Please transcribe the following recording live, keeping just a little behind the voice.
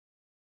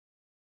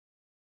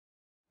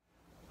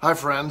Hi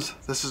friends,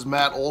 this is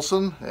Matt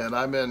Olson and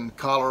I'm in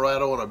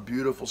Colorado on a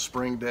beautiful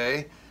spring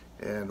day,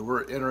 and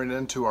we're entering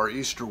into our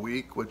Easter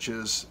week, which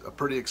is a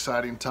pretty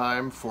exciting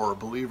time for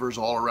believers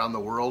all around the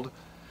world.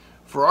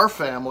 For our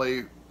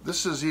family,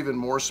 this is even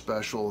more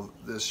special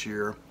this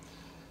year.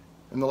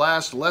 In the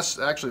last less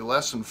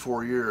than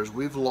 4 years,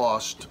 we've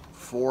lost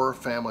 4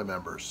 family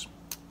members.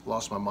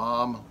 Lost my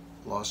mom,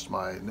 lost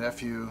my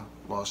nephew,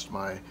 lost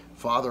my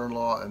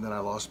father-in-law, and then I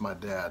lost my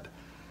dad.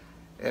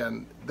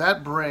 And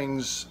that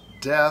brings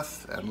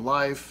death and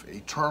life,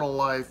 eternal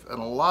life, and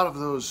a lot of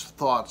those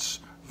thoughts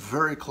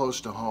very close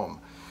to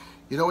home.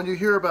 You know, when you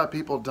hear about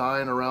people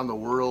dying around the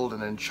world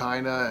and in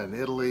China and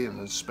Italy and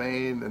in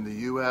Spain and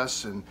the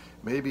US and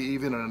maybe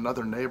even in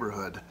another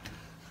neighborhood,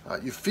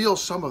 you feel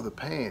some of the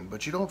pain,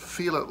 but you don't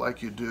feel it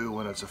like you do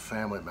when it's a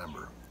family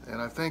member. And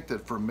I think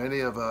that for many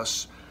of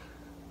us,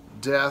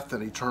 death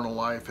and eternal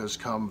life has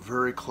come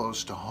very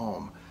close to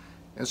home.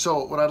 And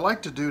so what I'd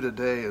like to do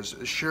today is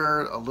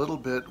share a little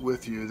bit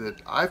with you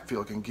that I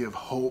feel can give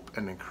hope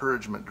and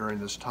encouragement during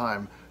this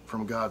time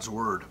from God's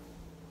Word.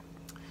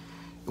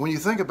 When you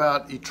think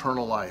about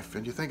eternal life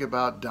and you think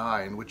about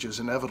dying, which is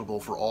inevitable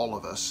for all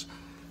of us,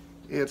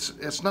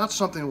 it's not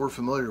something we're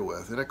familiar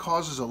with, and it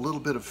causes a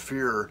little bit of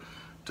fear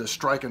to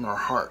strike in our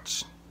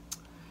hearts.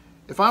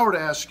 If I were to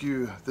ask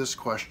you this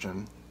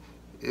question,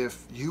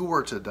 if you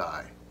were to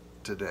die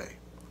today,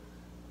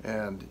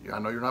 and I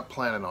know you're not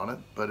planning on it,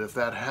 but if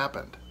that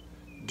happened,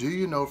 do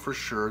you know for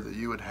sure that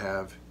you would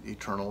have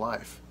eternal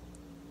life?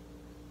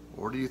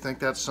 Or do you think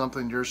that's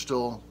something you're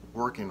still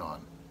working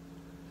on?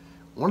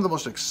 One of the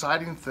most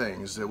exciting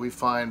things that we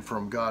find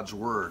from God's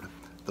Word,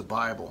 the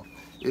Bible,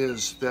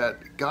 is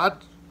that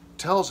God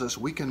tells us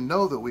we can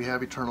know that we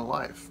have eternal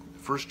life.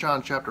 1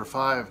 John chapter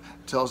 5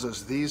 tells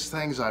us, "These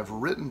things I've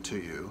written to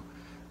you,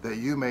 that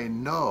you may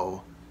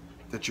know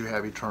that you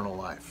have eternal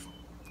life."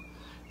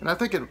 And I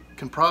think it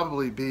can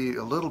probably be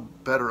a little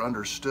better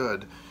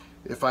understood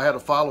if I had a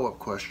follow-up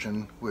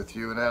question with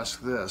you and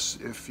ask this.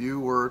 If you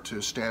were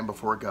to stand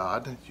before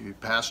God, you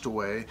passed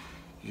away,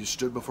 you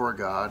stood before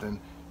God, and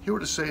He were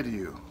to say to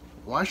you,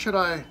 "Why should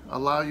I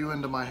allow you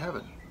into my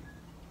heaven?"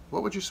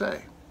 What would you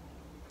say?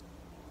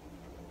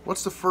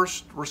 What's the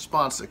first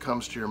response that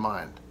comes to your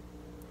mind?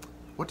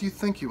 What do you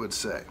think you would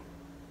say?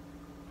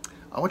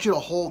 I want you to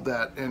hold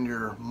that in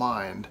your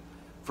mind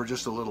for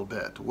just a little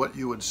bit, what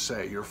you would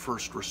say, your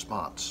first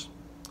response.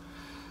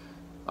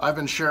 I've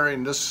been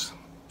sharing this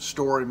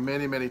story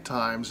many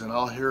times, and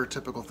I'll hear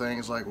typical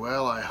things like,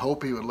 "Well, I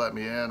hope He would let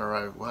me in," or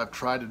 "I've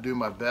tried to do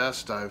my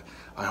best. I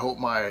hope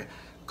my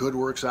good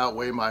works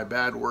outweigh my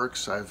bad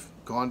works. I've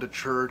gone to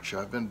church.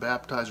 I've been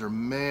baptized," or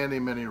many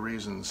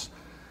reasons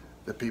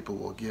that people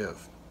will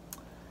give.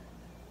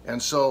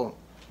 And so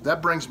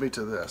that brings me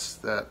to this,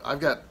 that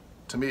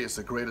to me, it's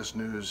the greatest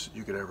news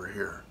you could ever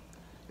hear,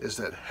 is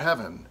that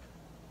heaven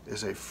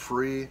is a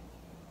free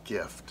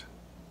gift.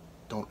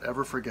 Don't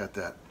ever forget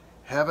that.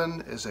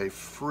 Heaven is a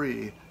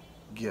free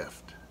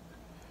gift.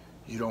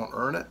 You don't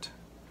earn it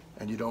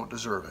and you don't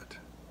deserve it.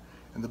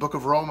 In the book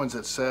of Romans,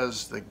 it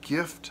says the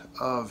gift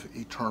of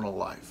eternal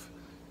life.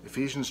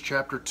 Ephesians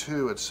chapter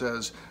 2, it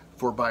says,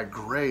 "For by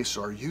grace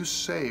are you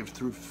saved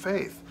through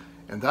faith,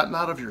 and that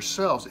not of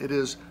yourselves. It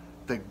is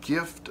the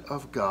gift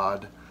of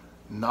God,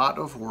 not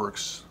of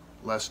works,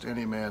 lest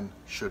any man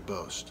should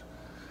boast."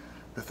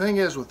 The thing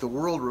is, with the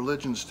world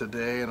religions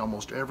today and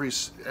almost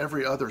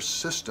every other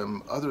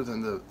system other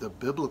than the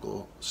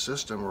biblical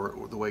system,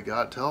 or the way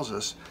God tells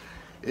us,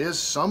 is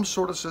some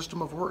sort of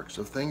system of works,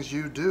 of things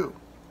you do.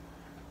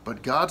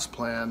 But God's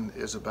plan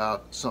is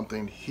about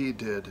something He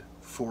did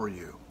for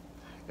you.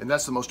 And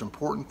that's the most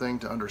important thing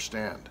to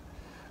understand.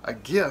 A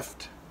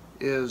gift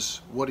is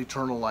what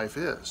eternal life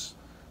is.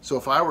 So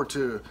if I were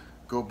to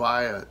go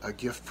buy a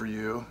gift for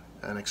you,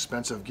 an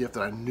expensive gift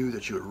that I knew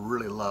that you would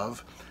really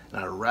love, and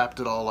I wrapped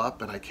it all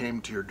up, and I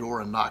came to your door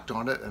and knocked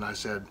on it, and I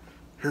said,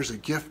 "Here's a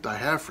gift I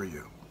have for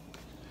you,"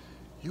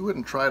 you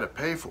wouldn't try to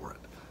pay for it.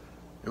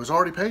 It was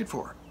already paid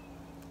for.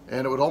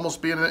 And it would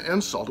almost be an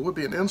insult. It would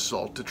be an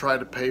insult to try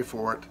to pay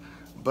for it.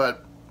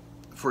 But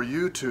for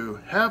you to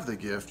have the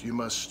gift, you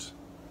must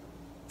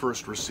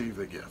first receive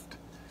the gift.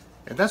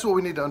 And that's what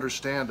we need to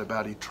understand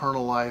about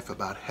eternal life,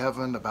 about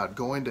heaven, about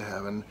going to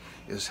heaven,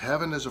 is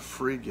heaven is a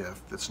free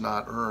gift that's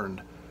not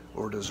earned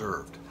or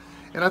deserved.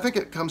 And I think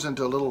it comes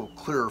into a little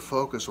clearer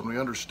focus when we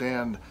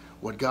understand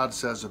what God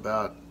says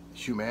about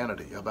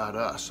humanity, about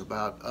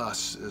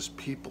us as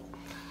people.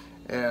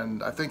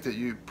 And I think that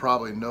you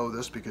probably know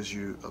this because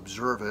you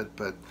observe it,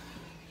 but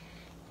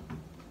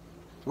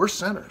we're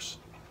sinners.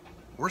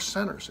 We're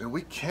sinners, and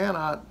we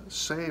cannot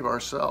save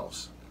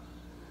ourselves.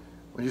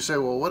 When you say,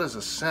 "Well, what is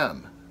a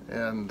sin?"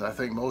 And I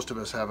think most of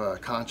us have a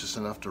conscience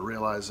enough to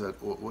realize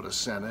that what a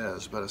sin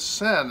is. But a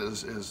sin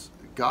is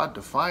God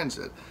defines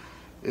it,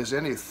 is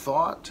any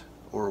thought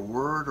or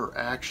word or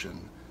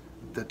action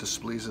that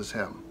displeases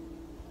Him.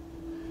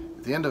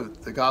 At the end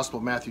of the Gospel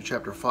of Matthew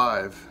chapter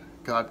 5,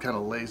 God kind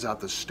of lays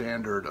out the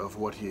standard of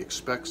what He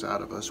expects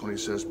out of us when He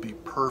says, "Be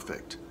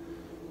perfect,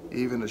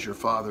 even as your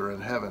Father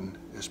in heaven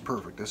is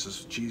perfect." This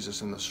is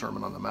Jesus in the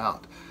Sermon on the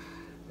Mount.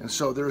 And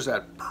so there's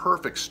that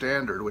perfect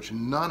standard which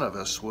none of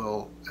us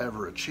will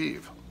ever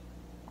achieve.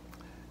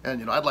 And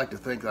you know, I'd like to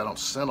think that I don't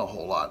sin a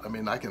whole lot. I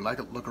mean, I can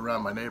look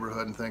around my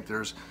neighborhood and think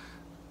there's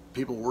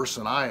people worse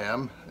than I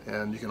am,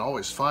 and you can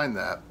always find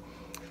that.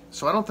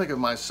 So I don't think of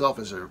myself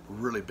as a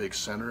really big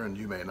sinner, and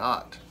you may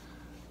not.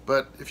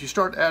 But if you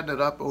start adding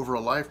it up over a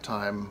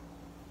lifetime,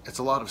 it's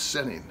a lot of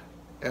sinning.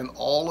 And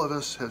all of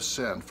us have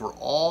sinned, for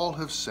all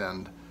have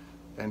sinned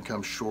and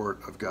come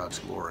short of God's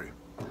glory.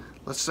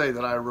 Let's say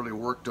that I really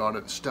worked on it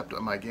and stepped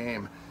up my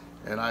game,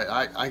 and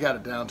I got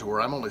it down to where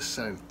I'm only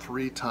sinning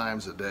 3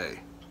 times a day.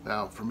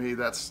 Now, for me,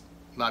 that's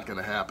not going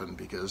to happen,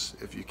 because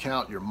if you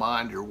count your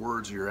mind, your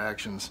words, your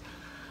actions,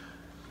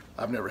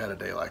 I've never had a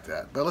day like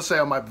that. But let's say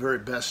on my very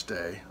best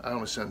day, I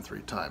only sin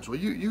 3 times. Well,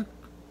 you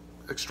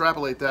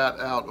extrapolate that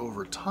out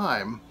over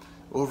time.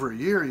 Over a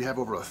year, you have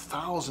over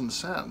 1,000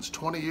 sins.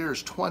 20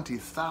 years,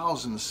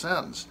 20,000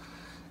 sins.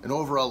 And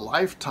over a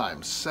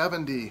lifetime,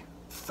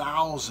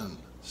 70,000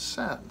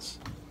 sins.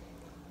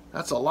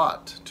 That's a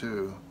lot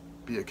to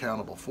be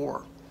accountable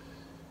for.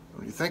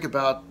 When you think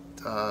about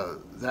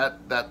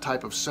that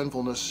type of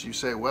sinfulness, you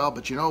say, well,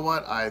 but you know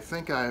what? I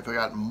think I've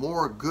got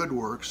more good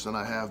works than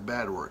I have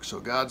bad works. So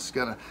God's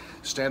going to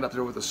stand up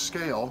there with a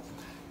scale.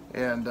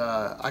 And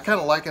I kind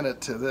of liken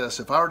it to this.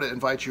 If I were to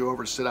invite you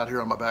over to sit out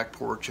here on my back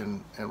porch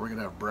and we're going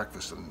to have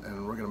breakfast and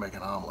we're going to make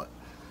an omelet.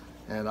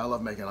 And I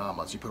love making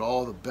omelets. You put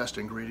all the best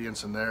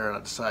ingredients in there, and I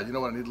decide, you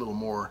know what, I need a little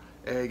more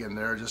egg in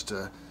there just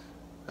to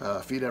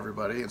feed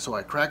everybody. And so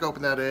I crack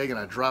open that egg and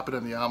I drop it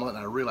in the omelet,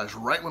 and I realize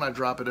right when I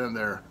drop it in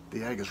there,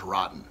 the egg is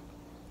rotten.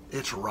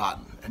 It's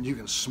rotten, and you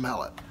can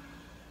smell it.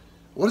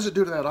 What does it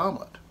do to that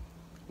omelet?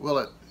 Well,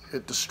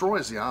 it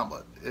destroys the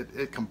omelet.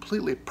 It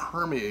completely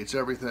permeates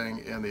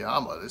everything in the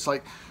omelet. It's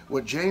like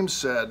what James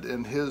said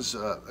in his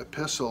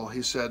epistle.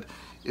 He said,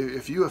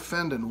 if you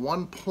offend in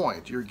one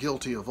point, you're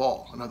guilty of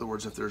all. In other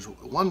words, if there's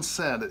one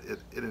sin,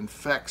 it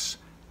infects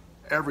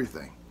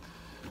everything.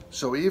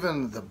 So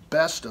even the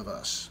best of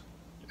us,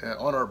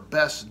 on our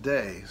best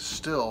day,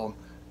 still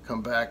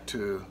come back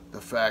to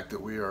the fact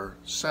that we are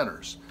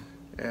sinners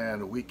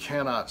and we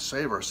cannot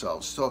save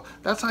ourselves. So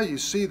that's how you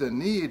see the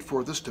need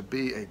for this to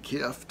be a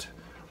gift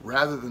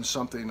rather than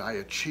something I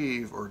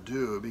achieve or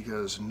do,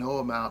 because no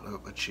amount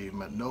of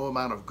achievement, no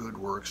amount of good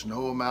works,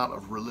 no amount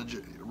of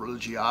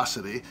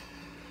religiosity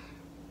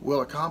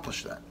will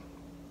accomplish that.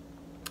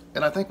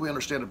 And I think we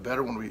understand it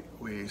better when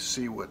we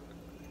see what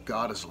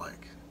God is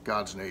like,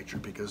 God's nature,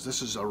 because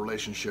this is a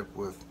relationship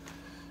with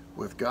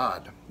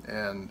God.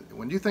 And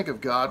when you think of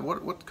God,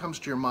 what comes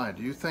to your mind?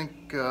 Do you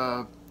think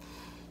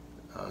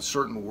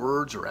certain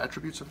words or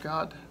attributes of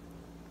God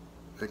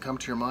that come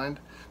to your mind?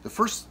 The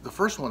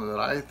first one that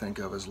I think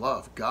of is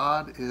love.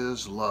 God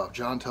is love.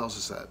 John tells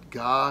us that.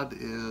 God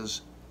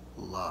is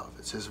love.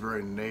 It's his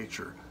very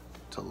nature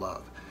to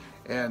love.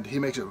 And he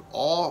makes it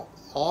all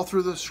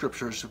through the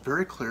scriptures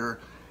very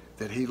clear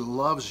that he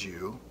loves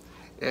you,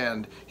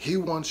 and he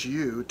wants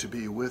you to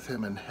be with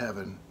him in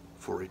heaven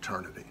for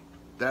eternity.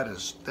 That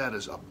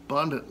is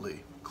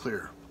abundantly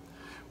clear.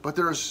 But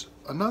there's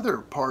another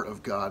part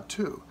of God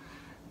too.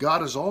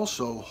 God is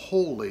also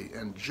holy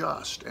and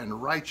just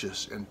and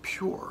righteous and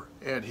pure,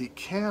 and he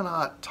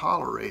cannot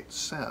tolerate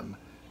sin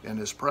in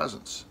his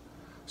presence.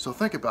 So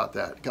think about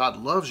that. God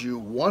loves you,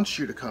 wants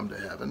you to come to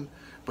heaven,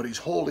 but he's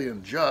holy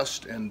and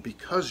just, and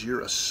because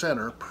you're a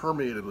sinner,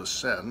 permeated with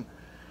sin,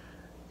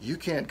 you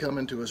can't come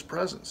into his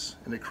presence,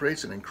 and it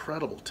creates an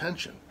incredible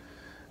tension.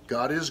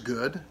 God is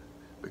good,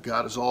 but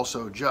God is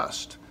also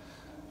just.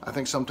 I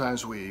think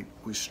sometimes we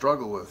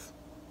struggle with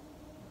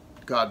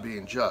God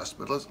being just,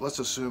 but let's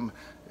assume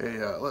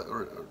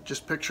or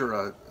just picture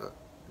a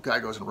guy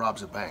goes and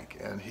robs a bank,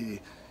 and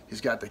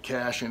he's got the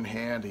cash in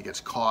hand. He gets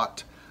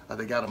caught.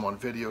 They got him on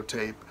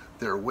videotape.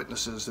 There are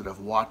witnesses that have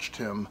watched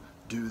him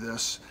do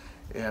this,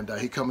 and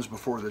he comes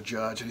before the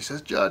judge and he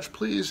says, "Judge,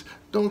 please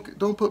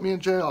don't put me in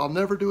jail. I'll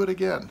never do it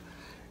again."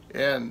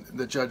 And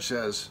the judge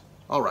says,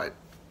 "All right,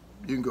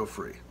 you can go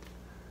free."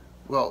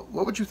 Well,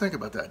 what would you think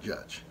about that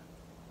judge?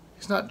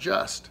 He's not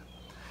just.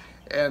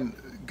 And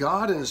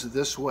God is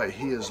this way.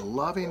 He is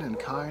loving and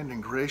kind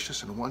and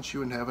gracious and wants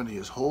you in heaven. He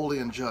is holy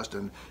and just,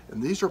 and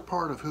these are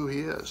part of who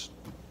he is.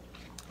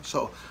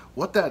 So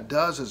what that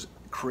does is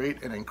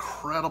create an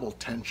incredible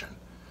tension.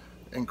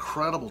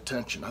 Incredible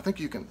tension. I think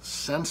you can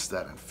sense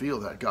that and feel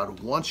that. God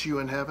wants you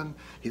in heaven.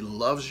 He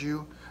loves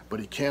you, but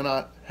he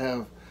cannot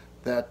have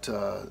that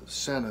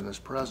sin in his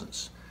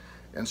presence.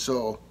 And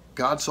so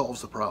God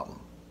solves the problem.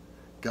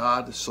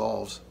 God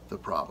solves the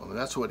problem. And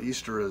that's what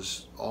Easter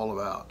is all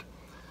about.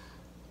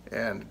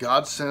 And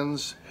God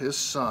sends his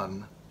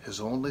son, his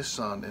only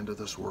son, into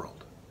this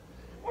world.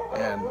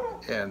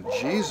 And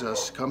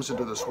Jesus comes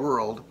into this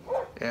world,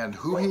 and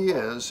who he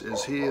is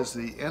he is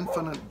the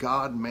infinite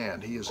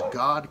God-man. He is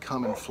God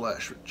come in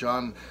flesh.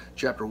 John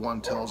chapter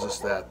 1 tells us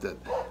that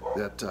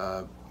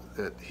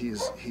he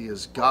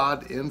is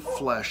God in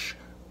flesh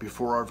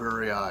before our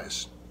very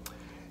eyes.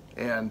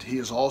 And he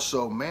is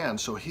also man.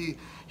 So he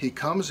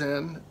comes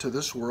in to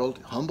this world,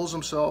 humbles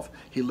himself,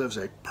 he lives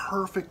a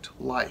perfect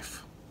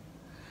life.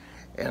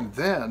 And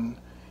then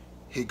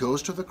he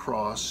goes to the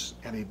cross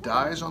and he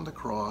dies on the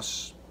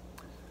cross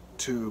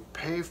to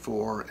pay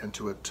for and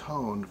to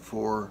atone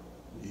for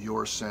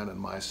your sin and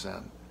my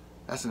sin.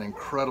 That's an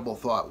incredible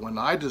thought. When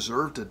I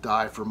deserve to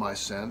die for my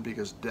sin,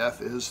 because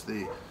death is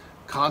the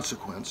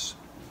consequence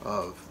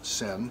of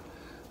sin,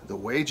 the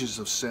wages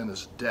of sin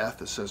is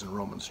death, it says in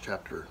Romans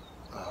chapter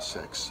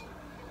 6.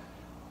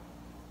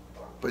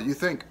 But you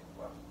think,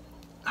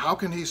 how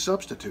can he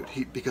substitute?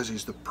 Because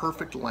he's the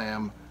perfect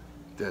lamb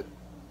that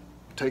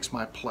takes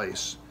my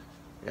place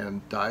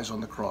and dies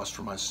on the cross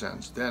for my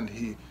sins. Then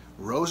he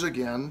rose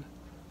again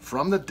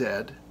from the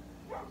dead,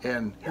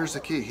 and here's the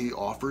key, he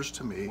offers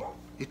to me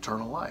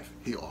eternal life.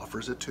 He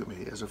offers it to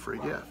me as a free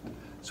gift.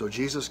 So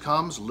Jesus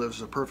comes,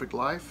 lives a perfect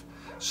life,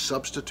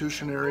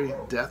 substitutionary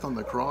death on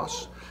the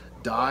cross,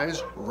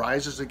 dies,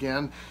 rises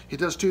again. He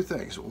does two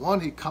things. One,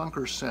 he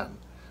conquers sin.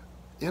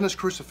 In his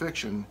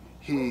crucifixion,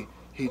 he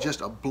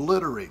just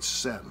obliterates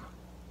sin.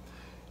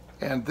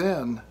 And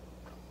then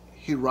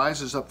he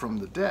rises up from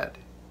the dead.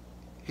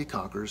 He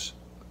conquers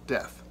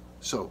death.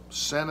 So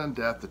sin and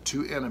death, the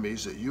two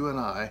enemies that you and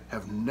I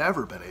have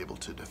never been able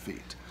to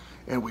defeat,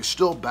 and we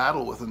still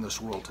battle within this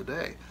world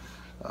today,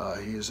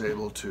 he is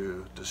able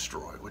to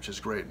destroy, which is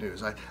great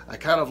news. I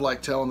kind of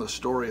like telling the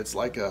story. It's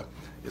like a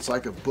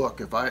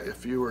book.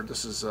 If you were,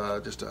 this is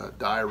just a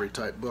diary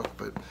type book,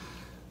 but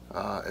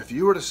if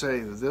you were to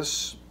say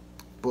this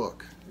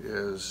book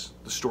is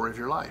the story of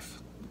your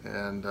life,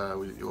 and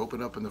you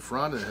open up in the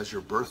front, it has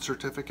your birth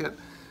certificate,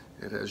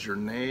 it has your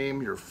name,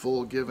 your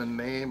full given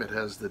name, it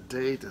has the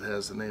date, it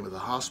has the name of the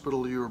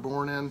hospital you were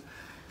born in,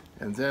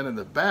 and then in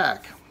the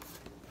back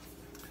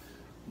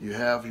you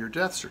have your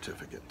death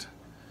certificate.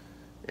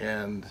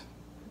 And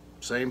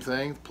same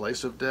thing,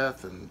 place of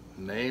death and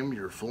name,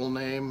 your full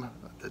name,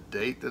 the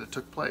date that it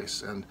took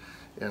place, and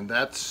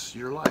that's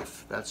your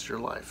life. That's your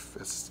life.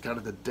 It's kind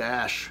of the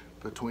dash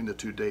between the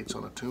two dates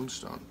on a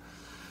tombstone.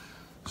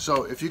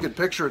 So if you could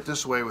picture it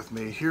this way with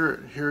me,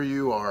 here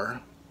you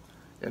are,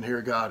 and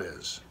here God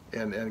is.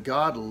 And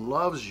God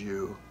loves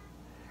you,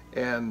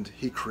 and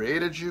he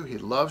created you, he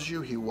loves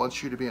you, he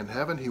wants you to be in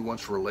heaven, he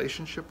wants a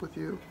relationship with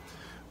you.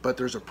 But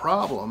there's a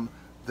problem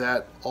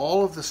that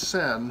all of the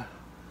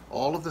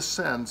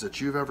sins that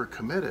you've ever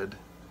committed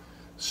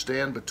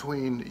stand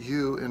between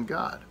you and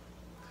God.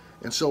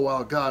 And so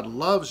while God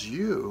loves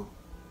you,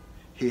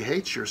 he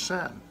hates your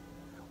sin.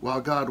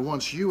 While God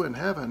wants you in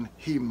heaven,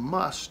 he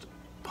must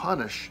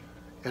punish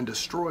and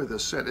destroy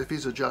this sin if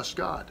he's a just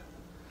God.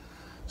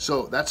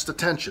 So that's the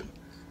tension.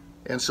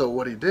 And so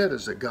what he did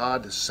is that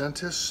God sent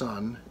his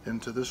son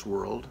into this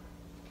world,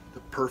 the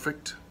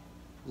perfect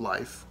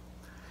life.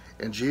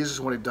 And Jesus,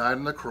 when he died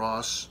on the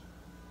cross,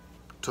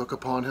 took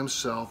upon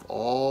himself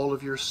all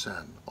of your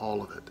sin,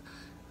 all of it.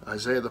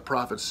 Isaiah the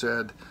prophet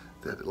said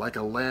that like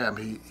a lamb,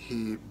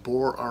 he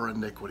bore our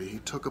iniquity. He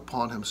took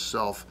upon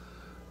himself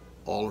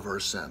all of our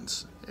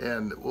sins.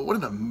 And what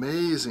an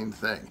amazing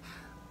thing.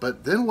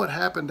 But then what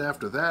happened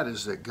after that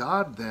is that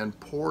God then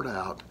poured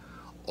out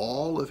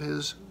all of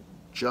his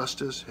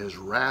justice, his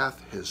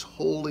wrath, his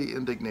holy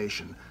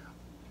indignation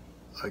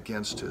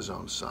against his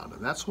own son.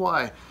 And that's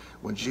why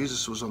when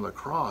Jesus was on the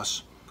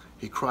cross,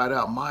 he cried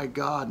out, my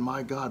God,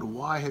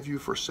 why have you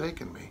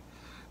forsaken me?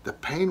 The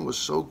pain was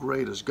so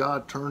great as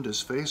God turned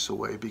his face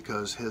away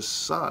because his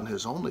son,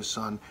 his only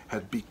son,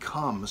 had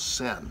become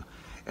sin.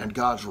 And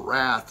God's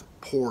wrath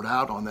poured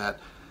out on that,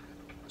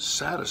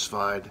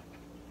 satisfied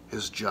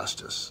his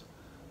justice.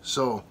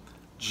 So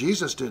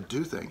Jesus did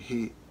two things.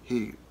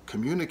 He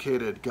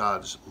communicated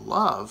God's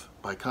love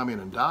by coming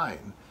and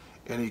dying,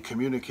 and he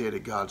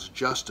communicated God's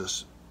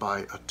justice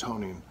by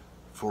atoning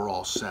for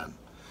all sin.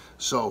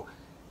 So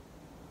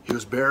he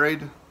was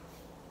buried,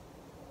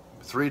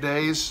 3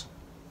 days,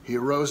 he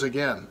arose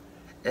again.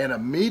 And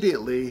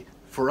immediately,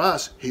 for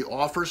us, he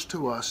offers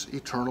to us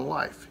eternal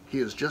life. He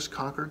has just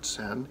conquered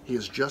sin. He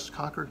has just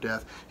conquered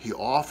death. He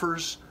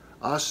offers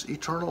us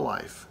eternal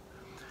life.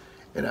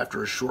 And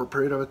after a short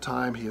period of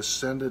time, he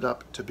ascended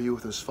up to be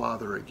with his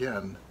Father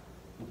again.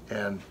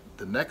 And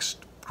the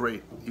next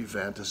great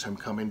event is him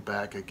coming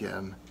back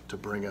again to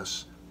bring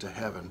us to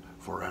heaven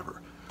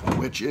forever,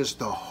 which is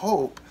the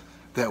hope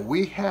that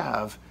we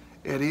have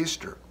at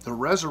Easter. The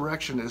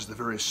resurrection is the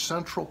very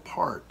central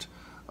part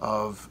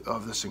of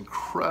this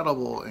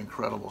incredible,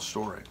 incredible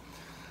story.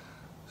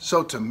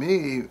 So to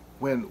me,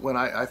 when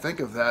I think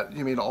of that,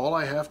 you mean all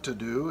I have to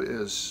do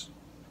is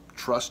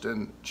trust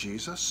in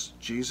Jesus?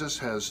 Jesus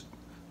has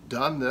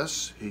done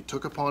this. He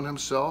took upon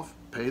himself,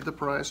 paid the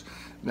price,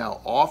 now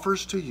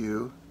offers to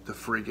you the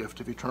free gift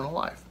of eternal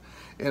life.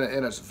 And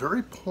it's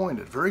very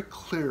pointed, very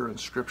clear in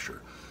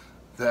Scripture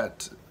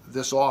that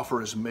this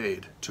offer is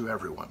made to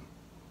everyone.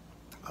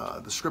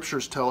 The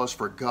Scriptures tell us,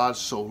 for God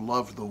so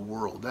loved the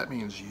world. That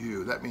means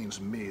you, that means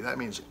me, that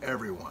means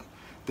everyone,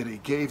 that he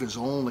gave his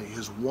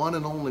one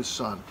and only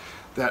Son,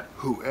 that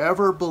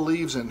whoever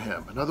believes in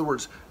him, in other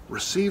words,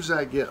 receives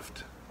that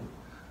gift,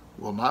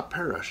 will not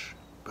perish,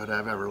 but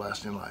have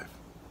everlasting life.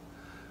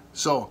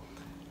 So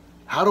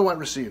how do I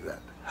receive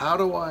that? How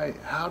do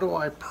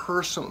I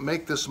personally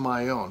make this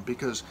my own?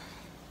 Because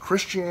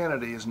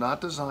Christianity is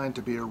not designed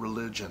to be a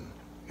religion.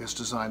 It's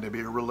designed to be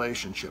a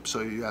relationship.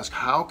 So you ask,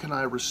 how can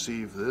I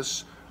receive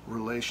this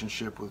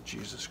relationship with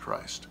Jesus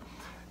Christ?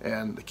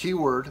 And the key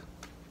word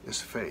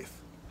is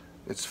faith.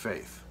 It's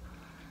faith.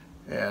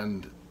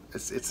 And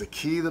it's the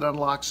key that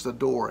unlocks the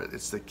door.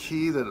 It's the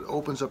key that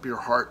opens up your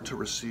heart to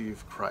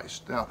receive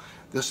Christ. Now,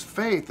 this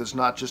faith is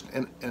not just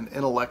an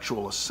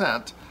intellectual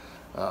assent,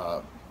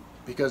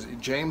 because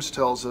James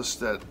tells us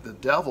that the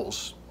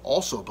devils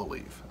also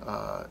believe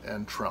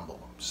and tremble.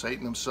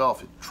 Satan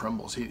himself, he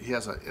trembles. He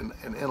has an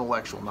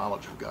intellectual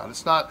knowledge of God.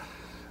 It's not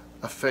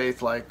a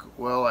faith like,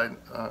 well, I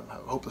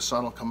hope the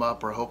sun will come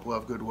up, or I hope we'll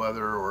have good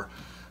weather, or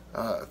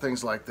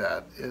things like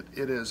that.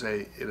 It is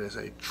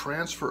a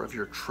transfer of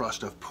your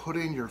trust, of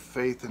putting your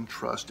faith and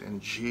trust in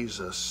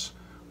Jesus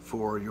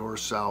for your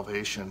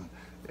salvation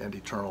and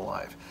eternal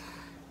life.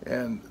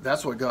 And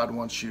that's what God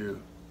wants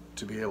you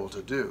to be able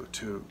to do,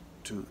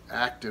 to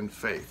act in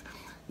faith.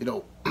 You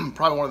know,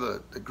 probably one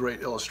of the great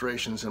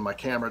illustrations, and my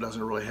camera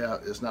doesn't really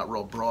have, is not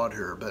real broad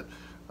here, but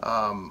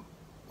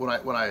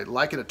when I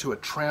liken it to a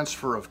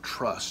transfer of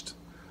trust,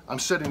 I'm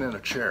sitting in a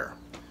chair.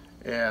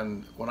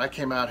 And when I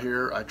came out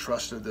here, I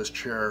trusted this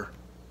chair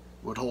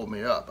would hold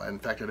me up. In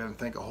fact, I didn't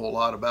think a whole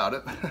lot about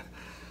it.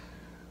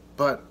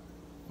 But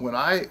when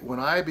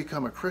I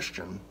become a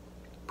Christian,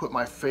 put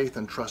my faith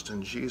and trust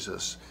in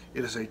Jesus,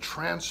 it is a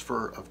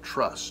transfer of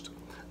trust.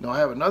 Now, I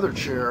have another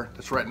chair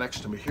that's right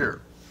next to me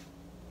here.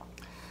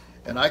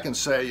 And I can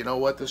say, you know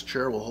what, this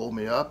chair will hold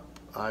me up.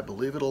 I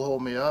believe it'll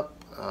hold me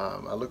up.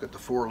 I look at the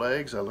four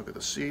legs, I look at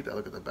the seat, I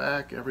look at the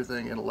back,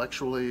 everything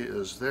intellectually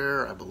is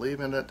there, I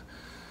believe in it.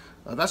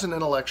 That's an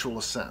intellectual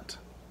assent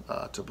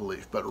to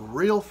belief. But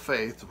real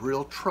faith,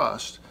 real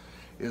trust,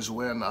 is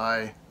when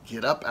I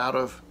get up out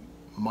of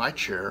my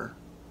chair,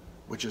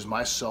 which is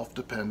my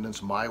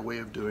self-dependence, my way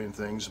of doing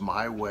things,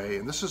 my way.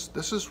 And this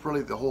is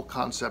really the whole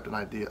concept and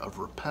idea of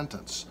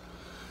repentance,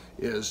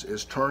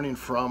 is turning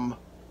from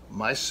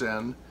my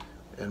sin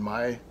and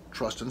my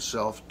trust in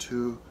self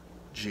to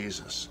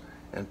Jesus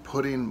and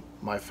putting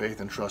my faith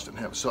and trust in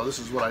Him. So this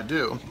is what I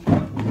do.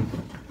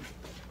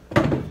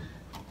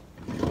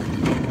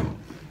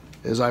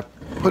 Is I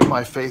put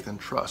my faith and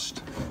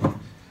trust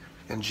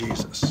in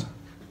Jesus.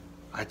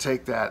 I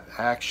take that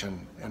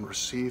action and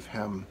receive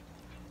Him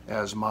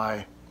as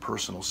my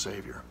personal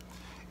Savior.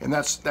 And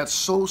that's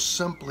so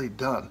simply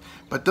done.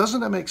 But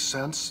doesn't it make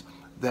sense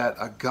that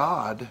a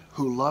God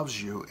who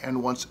loves you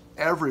and wants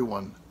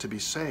everyone to be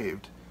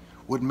saved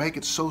would make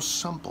it so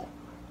simple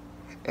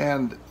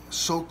and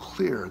so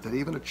clear that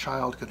even a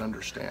child could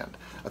understand?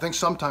 I think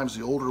sometimes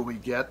the older we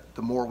get,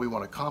 the more we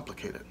want to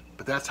complicate it.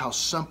 But that's how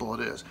simple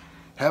it is.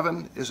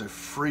 Heaven is a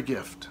free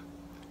gift.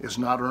 It's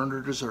not earned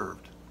or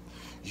deserved.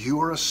 You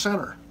are a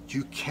sinner.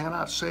 You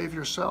cannot save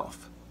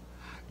yourself.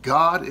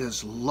 God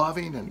is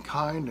loving and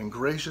kind and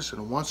gracious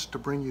and wants to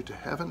bring you to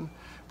heaven,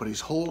 but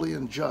He's holy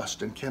and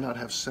just and cannot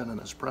have sin in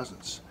His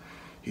presence.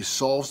 He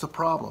solves the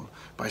problem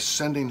by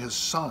sending His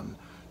Son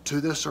to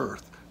this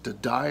earth to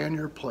die in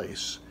your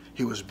place.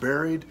 He was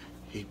buried.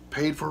 He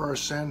paid for our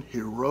sin.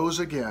 He rose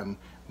again.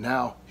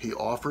 Now He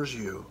offers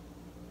you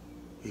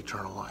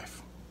eternal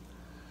life.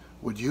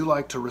 Would you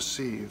like to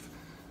receive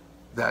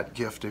that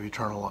gift of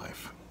eternal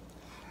life?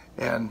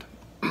 And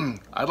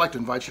I'd like to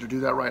invite you to do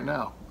that right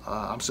now.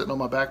 I'm sitting on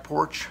my back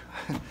porch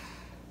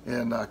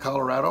in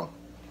Colorado.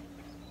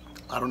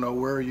 I don't know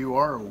where you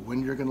are or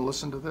when you're going to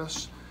listen to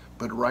this,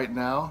 but right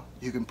now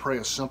you can pray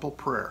a simple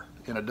prayer.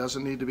 And it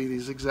doesn't need to be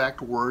these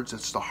exact words.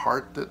 It's the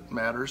heart that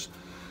matters.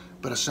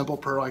 But a simple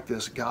prayer like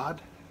this: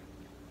 God,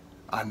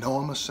 I know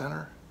I'm a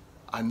sinner.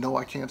 I know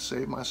I can't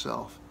save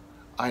myself.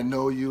 I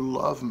know you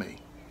love me.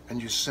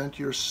 And you sent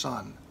your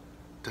Son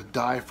to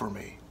die for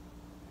me.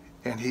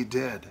 And He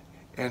did.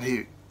 And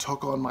He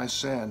took on my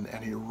sin,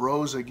 and He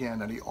rose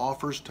again, and He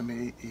offers to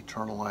me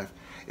eternal life.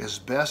 As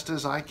best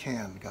as I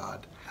can,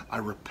 God, I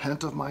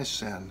repent of my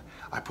sin.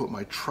 I put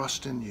my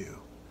trust in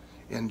you,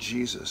 in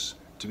Jesus,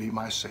 to be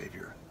my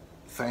Savior.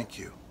 Thank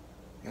you.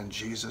 In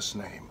Jesus'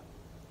 name,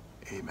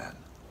 amen.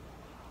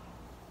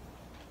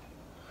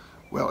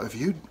 Well, if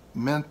you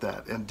meant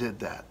that and did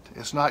that,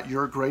 it's not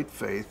your great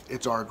faith,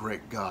 it's our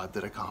great God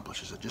that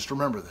accomplishes it. Just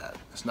remember that.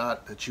 It's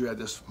not that you had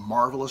this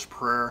marvelous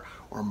prayer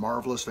or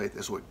marvelous faith.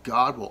 It's what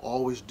God will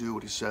always do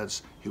what He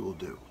says He will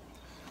do.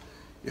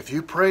 If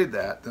you prayed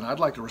that, then I'd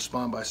like to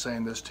respond by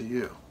saying this to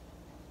you: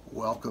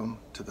 welcome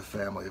to the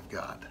family of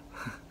God.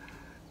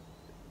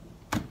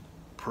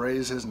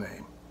 Praise His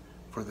name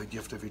for the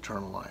gift of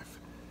eternal life.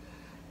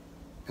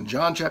 In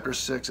John chapter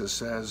 6, it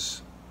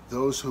says,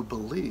 those who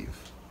believe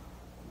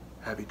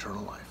have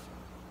eternal life.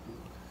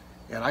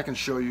 And I can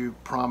show you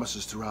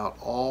promises throughout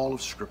all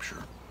of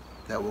Scripture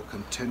that will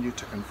continue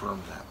to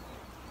confirm that.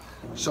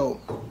 So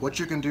what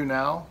you can do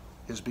now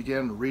is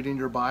begin reading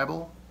your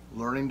Bible,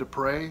 learning to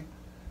pray.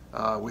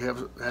 We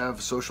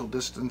have social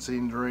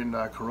distancing during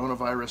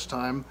coronavirus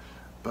time,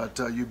 but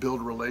you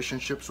build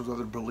relationships with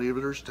other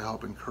believers to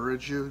help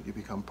encourage you. You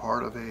become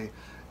part of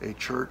a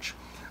church.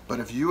 But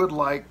if you would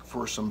like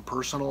for some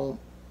personal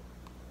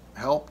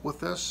help with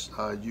this,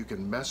 you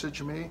can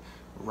message me,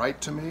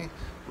 write to me,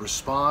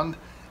 respond.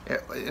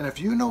 And if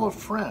you know a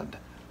friend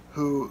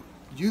who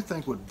you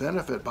think would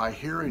benefit by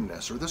hearing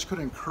this, or this could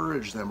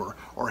encourage them,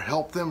 or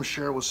help them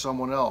share with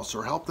someone else,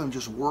 or help them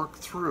just work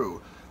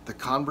through the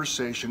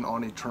conversation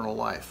on eternal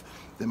life,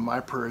 then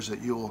my prayer is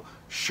that you'll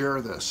share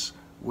this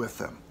with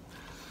them.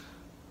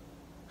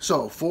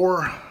 So,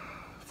 four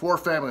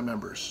family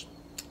members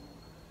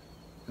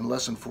in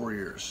less than 4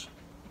 years.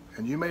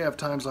 And you may have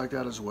times like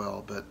that as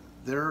well, but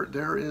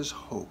there is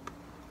hope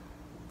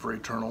for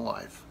eternal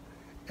life.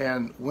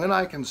 And when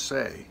I can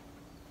say,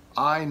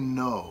 I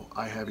know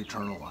I have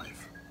eternal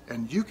life,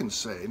 and you can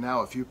say,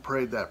 now if you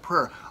prayed that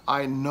prayer,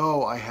 I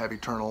know I have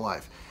eternal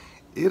life,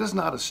 it is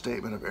not a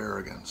statement of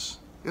arrogance.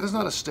 It is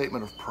not a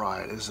statement of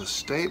pride. It is a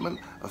statement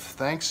of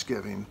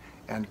thanksgiving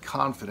and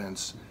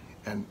confidence,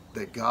 and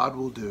that God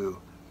will do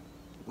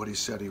what he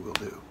said he will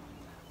do.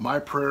 My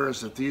prayer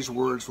is that these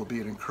words will be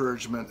an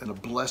encouragement and a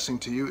blessing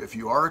to you if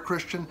you are a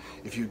Christian,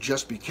 if you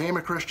just became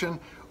a Christian,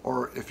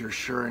 or if you're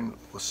sharing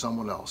with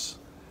someone else.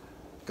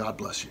 God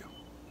bless you.